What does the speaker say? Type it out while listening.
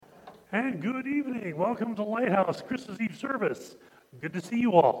And good evening. Welcome to Lighthouse Christmas Eve service. Good to see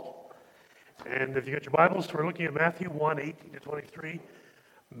you all. And if you got your Bibles, we're looking at Matthew 1, 18 to 23.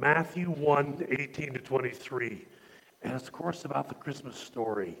 Matthew 1, 18 to 23. And it's, of course, about the Christmas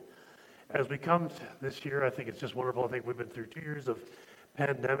story. As we come this year, I think it's just wonderful. I think we've been through 2 years of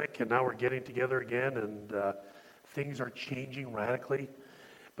pandemic, and now we're getting together again, and things are changing radically.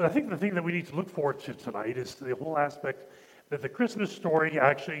 But I think the thing that we need to look forward to tonight is the whole aspect that the Christmas story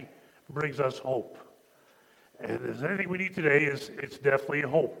actually brings us hope. And if there's anything we need today, it's definitely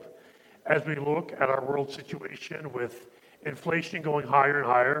hope. As we look at our world situation with inflation going higher and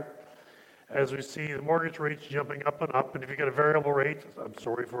higher, as we see the mortgage rates jumping up and up, and if you get a variable rate, I'm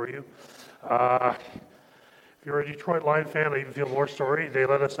sorry for you. If you're a Detroit Lion fan, I even feel more sorry. They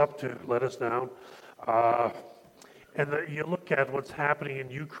let us up to let us down. You look at what's happening in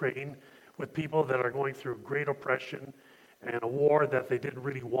Ukraine with people that are going through great oppression and a war that they didn't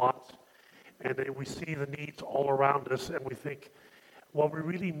really want. And then we see the needs all around us, and we think, what we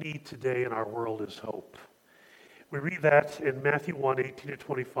really need today in our world is hope. We read that in Matthew 1, 18 to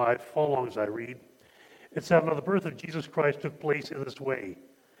 25. Follow along as I read. It said, "Now the birth of Jesus Christ took place in this way.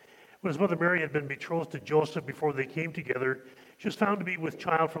 When his mother Mary had been betrothed to Joseph before they came together, she was found to be with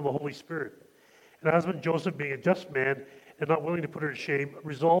child from the Holy Spirit. And her husband Joseph, being a just man and not willing to put her to shame,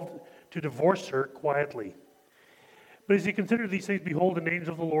 resolved to divorce her quietly. But as he considered these things, behold, an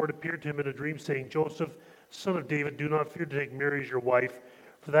angel of the Lord appeared to him in a dream, saying, Joseph, son of David, do not fear to take Mary as your wife,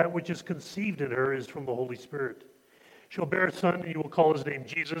 for that which is conceived in her is from the Holy Spirit. She will bear a son, and you will call his name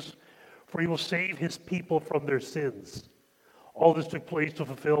Jesus, for he will save his people from their sins. All this took place to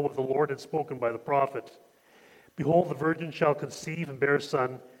fulfill what the Lord had spoken by the prophet. Behold, the virgin shall conceive and bear a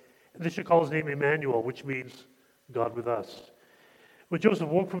son, and they shall call his name Emmanuel, which means God with us. When Joseph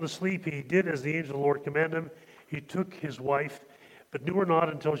woke from the sleep, he did as the angel of the Lord commanded him. He took his wife, but knew her not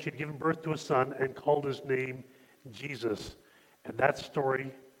until she had given birth to a son, and called his name Jesus." And that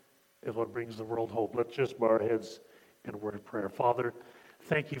story is what brings the world hope. Let's just bow our heads in a word of prayer. Father,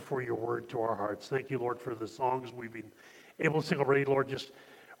 thank you for your word to our hearts. Thank you, Lord, for the songs we've been able to sing already. Lord, just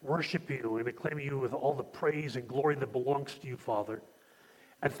worship you and acclaim you with all the praise and glory that belongs to you, Father.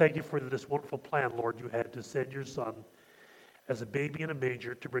 And thank you for this wonderful plan, Lord, you had to send your son as a baby in a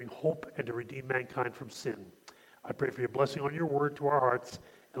manger to bring hope and to redeem mankind from sin. I pray for your blessing on your word to our hearts,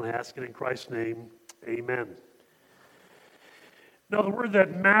 and I ask it in Christ's name. Amen. Now, the word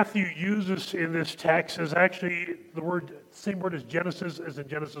that Matthew uses in this text is actually same word as Genesis as in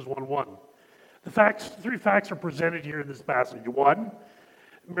Genesis 1:1. Three facts are presented here in this passage. One,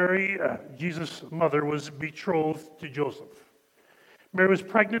 Mary, Jesus' mother, was betrothed to Joseph. Mary was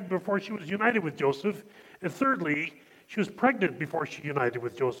pregnant before she was united with Joseph. And thirdly, she was pregnant before she united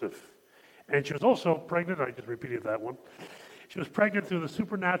with Joseph. And she was also pregnant, I just repeated that one. She was pregnant through the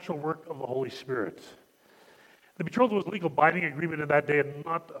supernatural work of the Holy Spirit. The betrothal was a legal binding agreement in that day, and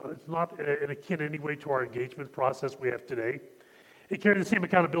it's not in akin any way to our engagement process we have today. It carried the same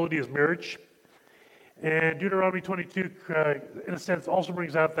accountability as marriage. And Deuteronomy 22, in a sense, also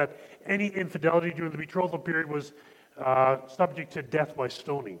brings out that any infidelity during the betrothal period was subject to death by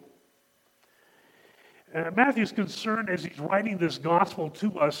stoning. Matthew's concern as he's writing this gospel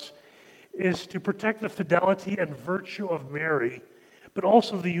to us is to protect the fidelity and virtue of Mary, but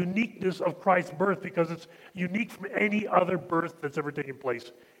also the uniqueness of Christ's birth, because it's unique from any other birth that's ever taken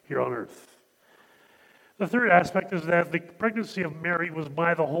place here on earth. The third aspect is that the pregnancy of Mary was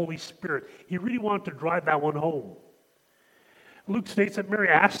by the Holy Spirit. He really wanted to drive that one home. Luke states that Mary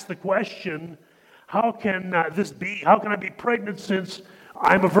asked the question, how can this be? How can I be pregnant since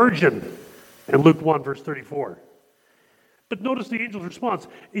I'm a virgin? In Luke 1, verse 34. But notice the angel's response.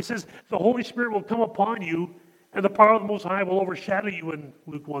 He says, the Holy Spirit will come upon you, and the power of the Most High will overshadow you in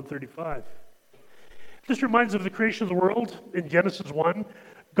Luke 1:35. This reminds us of the creation of the world in Genesis 1,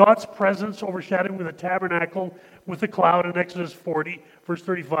 God's presence overshadowing the tabernacle with the cloud in Exodus 40, verse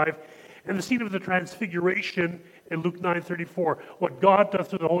 35, and the scene of the transfiguration in Luke 9:34. What God does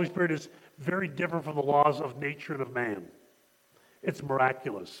through the Holy Spirit is very different from the laws of nature and of man. It's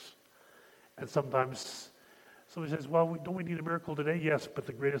miraculous. And sometimes somebody says, well, don't we need a miracle today? Yes, but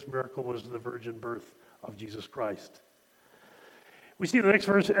the greatest miracle was the virgin birth of Jesus Christ. We see in the next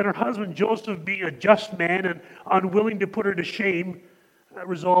verse, and her husband Joseph, being a just man and unwilling to put her to shame,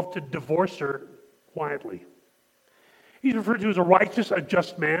 resolved to divorce her quietly. He's referred to as a righteous, a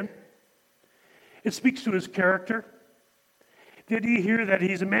just man. It speaks to his character. The idea here that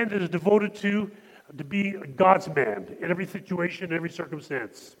he's a man that is devoted to be God's man in every situation, in every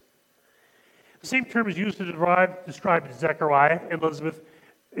circumstance. The same term is used to describe Zechariah and Elizabeth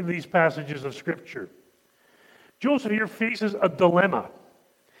in these passages of Scripture. Joseph here faces a dilemma.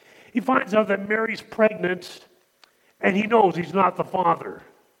 He finds out that Mary's pregnant, and he knows he's not the father.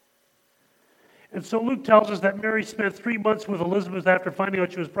 And so Luke tells us that Mary spent 3 months with Elizabeth after finding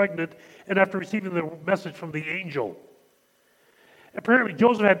out she was pregnant and after receiving the message from the angel. Apparently,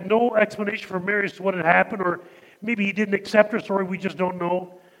 Joseph had no explanation for Mary as to what had happened, or maybe he didn't accept her story, we just don't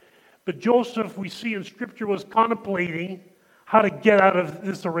know. But Joseph, we see in Scripture, was contemplating how to get out of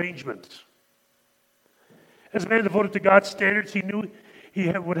this arrangement. As a man devoted to God's standards, he knew he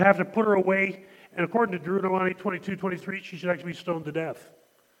would have to put her away, and according to Deuteronomy 22:23, she should actually be stoned to death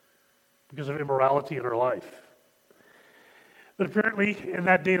because of immorality in her life. But apparently, in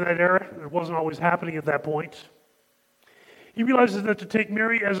that day and that era, it wasn't always happening at that point. He realizes that to take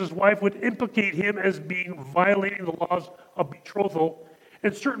Mary as his wife would implicate him as being violating the laws of betrothal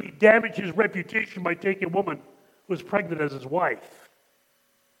and certainly damage his reputation by taking a woman who was pregnant as his wife.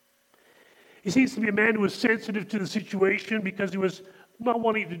 He seems to be a man who was sensitive to the situation because he was not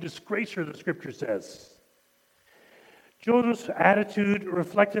wanting to disgrace her, the Scripture says. Joseph's attitude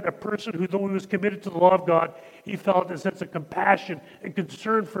reflected a person who, though he was committed to the law of God, he felt a sense of compassion and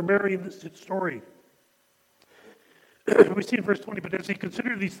concern for Mary in this story. We see in verse 20, but as he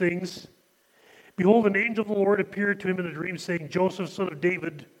considered these things, behold, an angel of the Lord appeared to him in a dream, saying, Joseph, son of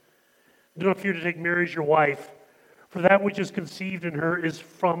David, do not fear to take Mary as your wife, for that which is conceived in her is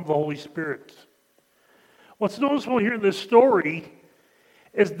from the Holy Spirit. What's noticeable here in this story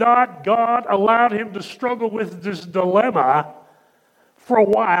is that God allowed him to struggle with this dilemma for a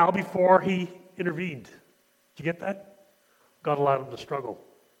while before he intervened. Did you get that? God allowed him to struggle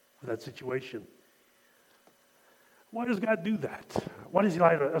with that situation. Why does God do that? Why does he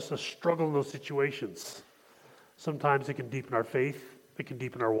allow us to struggle in those situations? Sometimes it can deepen our faith. It can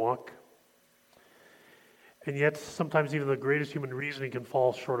deepen our walk. And yet, sometimes even the greatest human reasoning can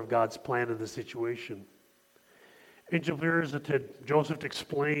fall short of God's plan in this situation. Angel appears to Joseph to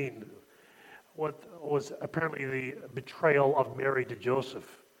explain what was apparently the betrayal of Mary to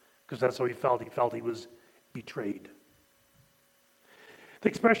Joseph, because that's how he felt. He felt he was betrayed. The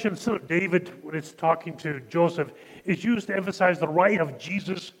expression son of David, when it's talking to Joseph, is used to emphasize the right of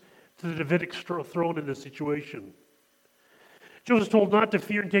Jesus to the Davidic throne in this situation. Joseph told not to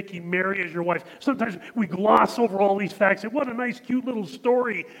fear in taking Mary as your wife. Sometimes we gloss over all these facts and what a nice, cute little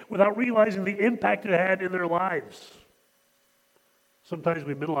story without realizing the impact it had in their lives. Sometimes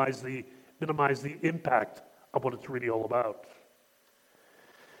we minimize the impact of what it's really all about.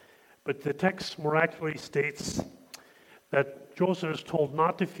 But the text miraculously states that Joseph is told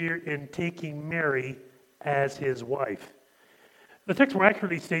not to fear in taking Mary as his wife. The text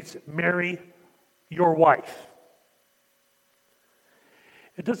miraculously states, Mary, your wife.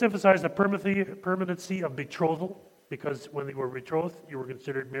 It does emphasize the permanency of betrothal, because when they were betrothed, you were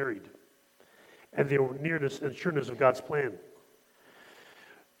considered married. And the nearness and sureness of God's plan.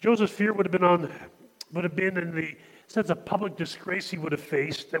 Joseph's fear would have been in the sense of public disgrace he would have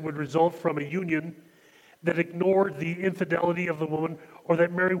faced that would result from a union that ignored the infidelity of the woman, or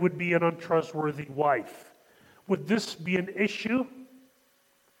that Mary would be an untrustworthy wife. Would this be an issue?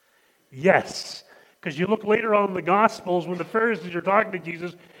 Yes. Because you look later on in the Gospels, when the Pharisees are talking to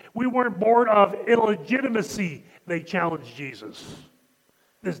Jesus, we weren't born of illegitimacy, they challenged Jesus.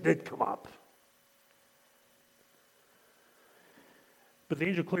 This did come up. But the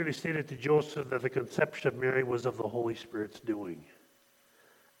angel clearly stated to Joseph that the conception of Mary was of the Holy Spirit's doing.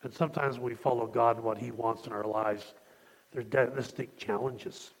 And sometimes when we follow God and what he wants in our lives, there's distinct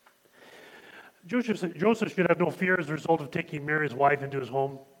challenges. Joseph should have no fear as a result of taking Mary's wife into his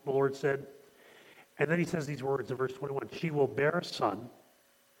home, the Lord said. And then he says these words in verse 21, she will bear a son,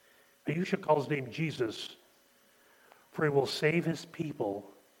 and you shall call his name Jesus, for he will save his people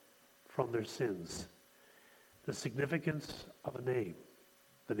from their sins. The significance of a name,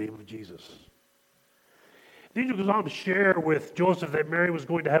 the name of Jesus. The angel goes on to share with Joseph that Mary was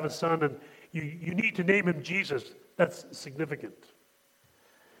going to have a son, and you need to name him Jesus. That's significant.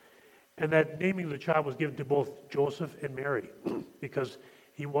 And that naming the child was given to both Joseph and Mary because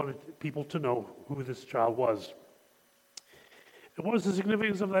he wanted people to know who this child was. And what was the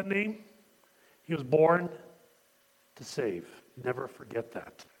significance of that name? He was born to save. Never forget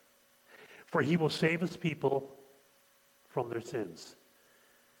that. For he will save his people from their sins.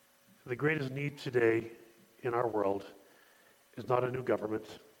 The greatest need today in our world is not a new government.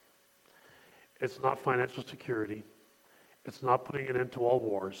 It's not financial security. It's not putting an end to all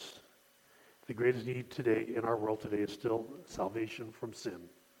wars. The greatest need today in our world today is still salvation from sin.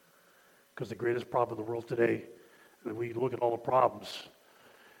 Because the greatest problem in the world today, and we look at all the problems,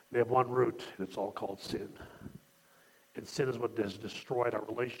 they have one root, and it's all called sin. And sin is what has destroyed our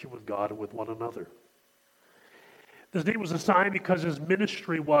relationship with God and with one another. This name was assigned because his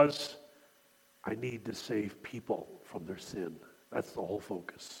ministry was, I need to save people from their sin. That's the whole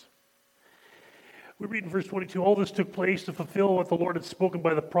focus. We read in verse 22, all this took place to fulfill what the Lord had spoken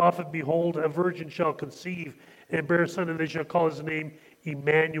by the prophet. Behold, a virgin shall conceive and bear a son, and they shall call his name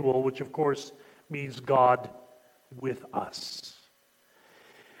Emmanuel, which of course means God with us.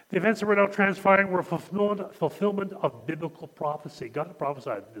 The events that were now transpiring were a fulfillment of biblical prophecy. God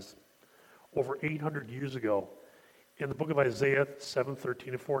prophesied this over 800 years ago in the book of Isaiah 7, 13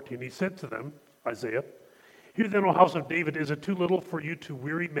 and 14. He said to them, Isaiah, hear then, O house of David, is it too little for you to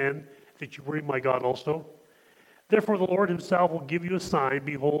weary men, that you weary my God also? Therefore the Lord himself will give you a sign.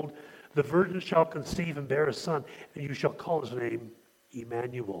 Behold, the virgin shall conceive and bear a son, and you shall call his name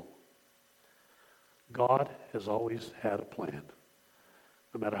Emmanuel. God has always had a plan.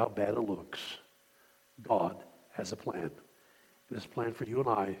 No matter how bad it looks, God has a plan. And his plan for you and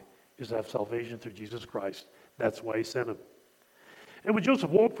I is to have salvation through Jesus Christ. That's why he sent him. And when Joseph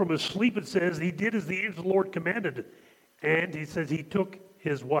woke from his sleep, it says, he did as the angel of the Lord commanded. And he says he took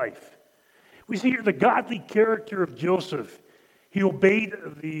his wife. We see here the godly character of Joseph. He obeyed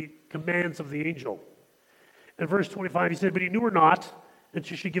the commands of the angel. In verse 25, he said, but he knew her not, and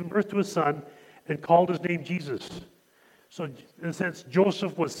she should give birth to a son, and called his name Jesus. So in a sense,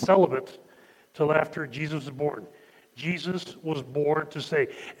 Joseph was celibate till after Jesus was born. Jesus was born to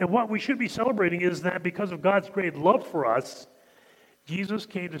save. And what we should be celebrating is that because of God's great love for us, Jesus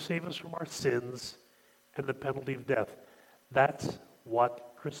came to save us from our sins and the penalty of death. That's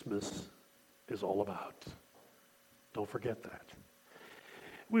what Christmas is all about. Don't forget that.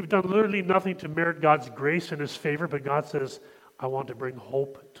 We've done literally nothing to merit God's grace and his favor, but God says, I want to bring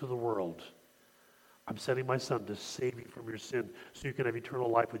hope to the world. I'm sending my son to save you from your sin so you can have eternal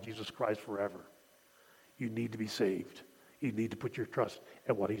life with Jesus Christ forever. You need to be saved. You need to put your trust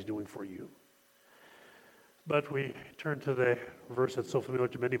in what he's doing for you. But we turn to the verse that's so familiar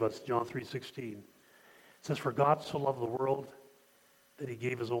to many of us, John 3:16. It says, for God so loved the world that he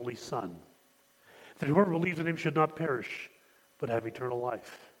gave his only son, that whoever believes in him should not perish, but have eternal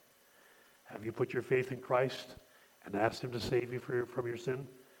life. Have you put your faith in Christ and asked him to save you from your sin?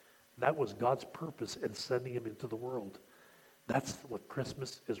 That was God's purpose in sending him into the world. That's what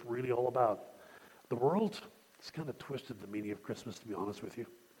Christmas is really all about. The world has kind of twisted the meaning of Christmas, to be honest with you.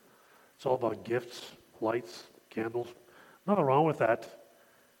 It's all about gifts, lights, candles. Nothing wrong with that,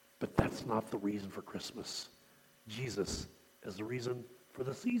 but that's not the reason for Christmas. Jesus is the reason for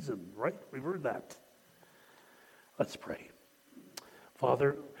the season, right? We've heard that. Let's pray.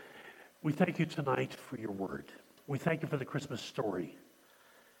 Father, we thank you tonight for your word. We thank you for the Christmas story.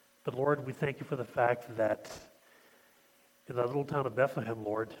 But Lord, we thank you for the fact that in that little town of Bethlehem,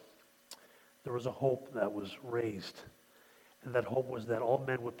 Lord, there was a hope that was raised. And that hope was that all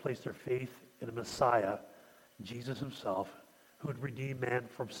men would place their faith in a Messiah, Jesus himself, who would redeem man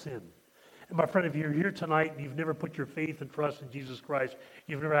from sin. And my friend, if you're here tonight and you've never put your faith and trust in Jesus Christ,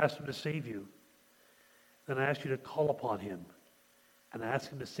 you've never asked him to save you, then I ask you to call upon him and ask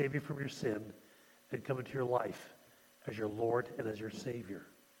him to save you from your sin and come into your life as your Lord and as your Savior.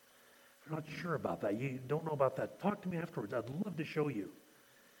 If you're not sure about that, you don't know about that, talk to me afterwards. I'd love to show you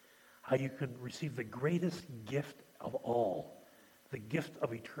how you can receive the greatest gift of all, the gift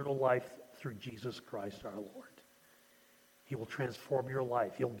of eternal life through Jesus Christ our Lord. He will transform your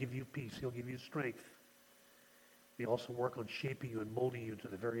life. He'll give you peace. He'll give you strength. He'll also work on shaping you and molding you to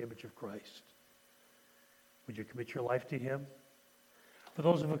the very image of Christ. Would you commit your life to him? For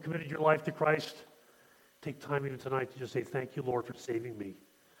those who have committed your life to Christ, take time even tonight to just say, thank you, Lord, for saving me.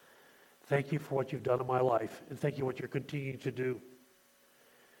 Thank you for what you've done in my life, and thank you for what you're continuing to do.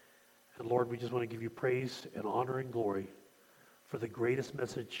 And Lord, we just want to give you praise and honor and glory for the greatest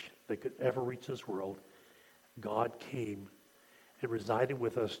message that could ever reach this world. God came and resided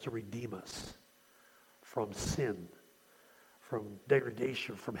with us to redeem us from sin, from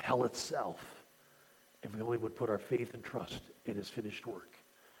degradation, from hell itself, if we only would put our faith and trust in his finished work.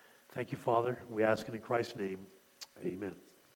 Thank you, Father. We ask it in Christ's name. Amen.